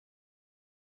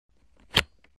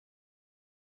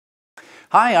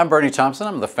Hi, I'm Bernie Thompson.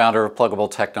 I'm the founder of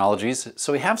Plugable Technologies.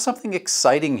 So we have something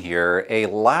exciting here, a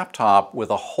laptop with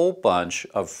a whole bunch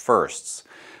of firsts.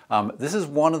 This is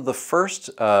one of the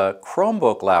first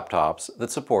Chromebook laptops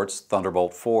that supports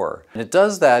Thunderbolt 4. And it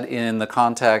does that in the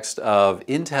context of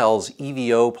Intel's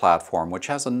EVO platform, which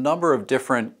has a number of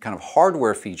different kind of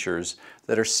hardware features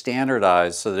that are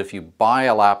standardized so that if you buy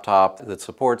a laptop that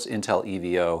supports Intel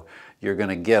EVO, you're going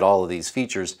to get all of these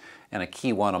features. And a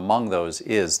key one among those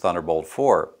is Thunderbolt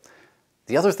 4.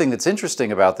 The other thing that's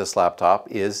interesting about this laptop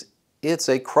is it's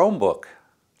a Chromebook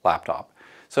laptop.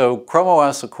 So Chrome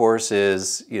OS, of course,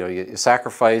 is, you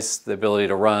sacrifice the ability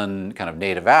to run kind of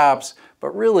native apps, but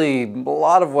really a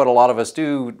lot of what a lot of us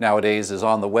do nowadays is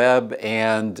on the web,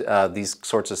 and these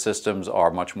sorts of systems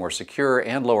are much more secure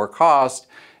and lower cost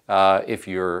if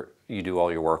you do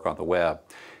all your work on the web.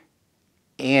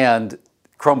 And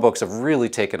Chromebooks have really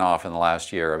taken off in the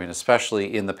last year. I mean,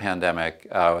 especially in the pandemic,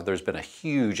 there's been a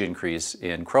huge increase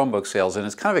in Chromebook sales, and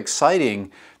it's kind of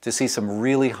exciting to see some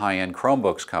really high-end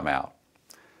Chromebooks come out.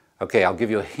 Okay, I'll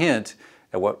give you a hint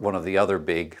at what one of the other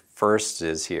big firsts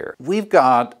is here. We've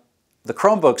got the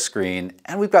Chromebook screen,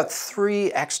 and we've got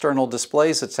 3 external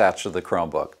displays attached to the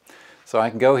Chromebook. So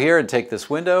I can go here and take this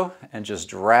window and just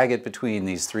drag it between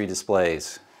these 3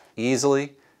 displays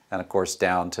easily, and of course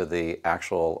down to the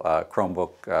actual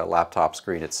Chromebook laptop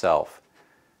screen itself.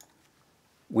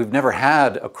 We've never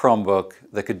had a Chromebook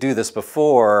that could do this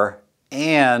before,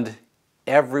 and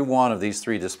every one of these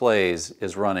 3 displays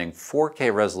is running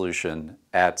 4K resolution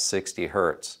at 60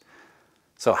 Hertz.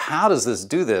 So how does this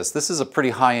do this? This is a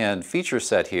pretty high-end feature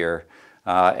set here,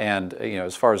 and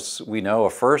as far as we know, a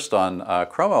first on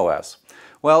Chrome OS.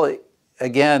 Well,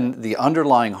 again, the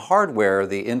underlying hardware,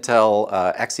 the Intel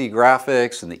Xe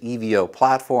graphics and the EVO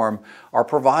platform are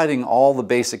providing all the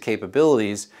basic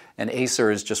capabilities, and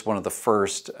Acer is just one of the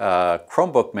first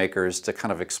Chromebook makers to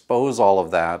kind of expose all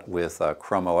of that with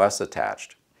Chrome OS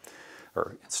attached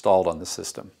or installed on the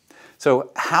system.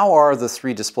 So how are the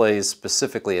 3 displays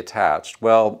specifically attached?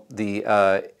 Well,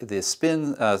 the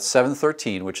Spin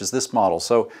 713, which is this model.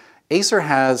 So Acer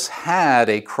has had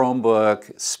a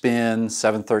Chromebook Spin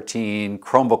 713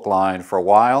 Chromebook line for a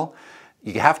while.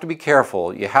 You have to be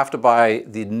careful. You have to buy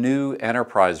the new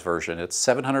enterprise version. It's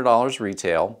 $700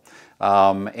 retail,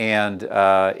 and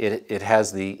it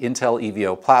has the Intel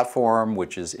EVO platform,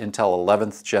 which is Intel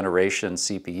 11th generation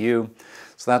CPU.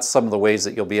 So that's some of the ways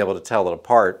that you'll be able to tell it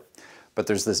apart. But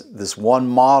there's this one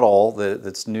model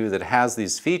that's new that has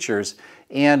these features,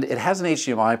 and it has an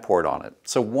HDMI port on it.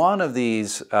 So one of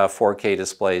these 4K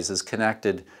displays is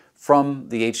connected from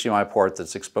the HDMI port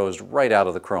that's exposed right out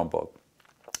of the Chromebook.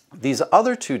 These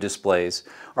other 2 displays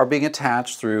are being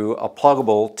attached through a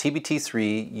pluggable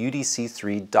TBT3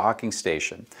 UDC3 docking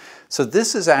station. So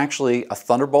this is actually a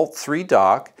Thunderbolt 3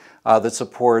 dock that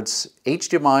supports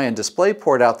HDMI and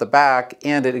DisplayPort out the back,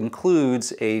 and it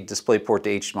includes a DisplayPort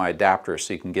to HDMI adapter,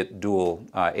 so you can get dual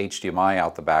HDMI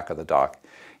out the back of the dock.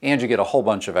 And you get a whole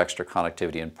bunch of extra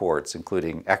connectivity and ports,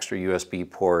 including extra USB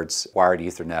ports, wired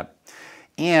Ethernet.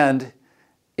 And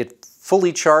it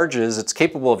fully charges, it's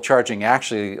capable of charging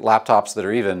actually laptops that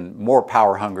are even more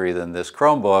power hungry than this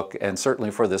Chromebook, and certainly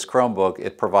for this Chromebook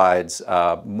it provides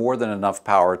more than enough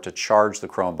power to charge the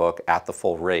Chromebook at the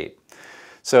full rate.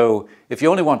 So if you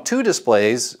only want 2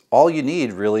 displays, all you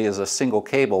need really is a single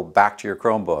cable back to your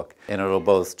Chromebook, and it'll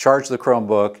both charge the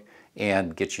Chromebook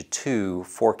and get you 2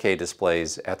 4K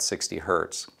displays at 60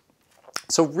 Hertz.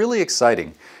 So really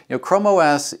exciting. Chrome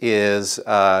OS is,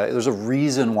 there's a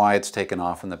reason why it's taken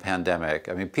off in the pandemic.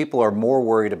 I mean, people are more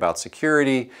worried about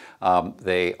security.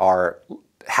 They are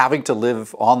having to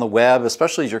live on the web,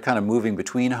 especially as you're kind of moving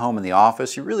between home and the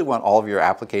office. You really want all of your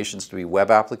applications to be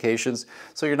web applications,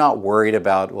 so you're not worried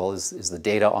about, well, is the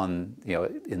data on,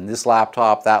 in this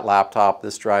laptop,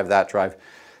 this drive, that drive.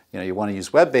 You want to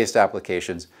use web-based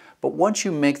applications. But once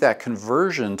you make that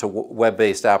conversion to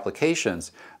web-based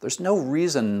applications, there's no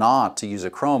reason not to use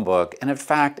a Chromebook. And in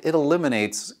fact, it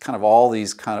eliminates kind of all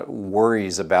these kind of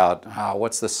worries about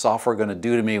what's this software going to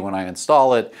do to me when I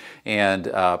install it, and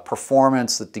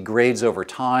performance that degrades over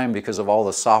time because of all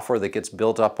the software that gets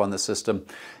built up on the system.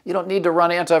 You don't need to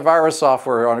run antivirus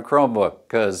software on a Chromebook,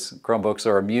 because Chromebooks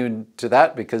are immune to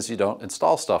that because you don't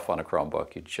install stuff on a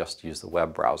Chromebook. You just use the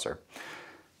web browser.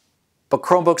 But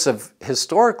Chromebooks have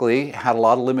historically had a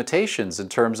lot of limitations in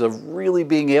terms of really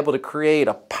being able to create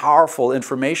a powerful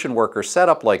information worker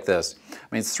setup like this. I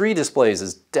mean, 3 displays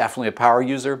is definitely a power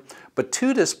user, but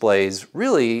 2 displays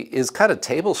really is kind of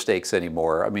table stakes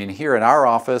anymore. I mean, here in our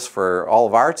office for all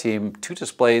of our team, 2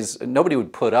 displays, nobody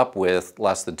would put up with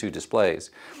less than 2 displays.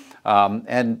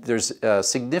 And there's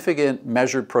significant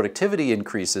measured productivity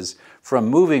increases from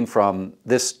moving from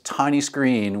this tiny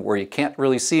screen where you can't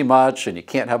really see much and you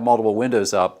can't have multiple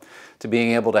windows up to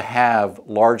being able to have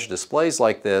large displays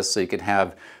like this, so you can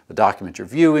have the document you're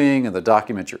viewing and the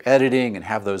document you're editing and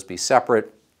have those be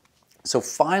separate. So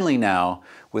finally now,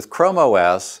 with Chrome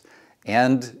OS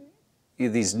and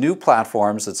these new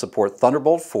platforms that support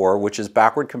Thunderbolt 4, which is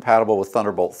backward compatible with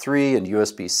Thunderbolt 3 and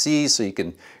USB-C, so you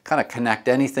can kind of connect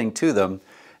anything to them,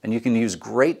 and you can use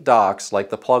great docks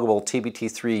like the Plugable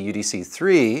TBT3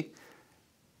 UDC3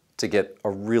 to get a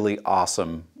really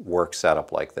awesome work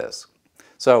setup like this.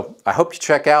 So I hope you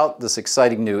check out this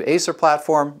exciting new Acer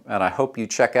platform, and I hope you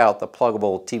check out the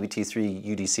Plugable TBT3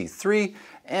 UDC3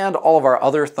 and all of our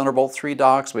other Thunderbolt 3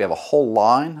 docks. We have a whole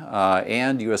line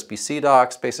and USB-C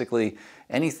docks. Basically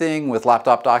anything with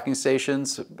laptop docking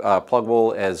stations,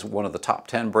 Plugable is one of the top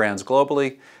 10 brands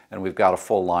globally, and we've got a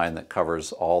full line that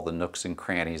covers all the nooks and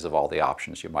crannies of all the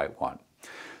options you might want.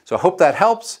 So I hope that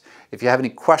helps. If you have any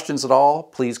questions at all,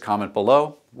 please comment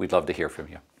below. We'd love to hear from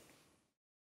you.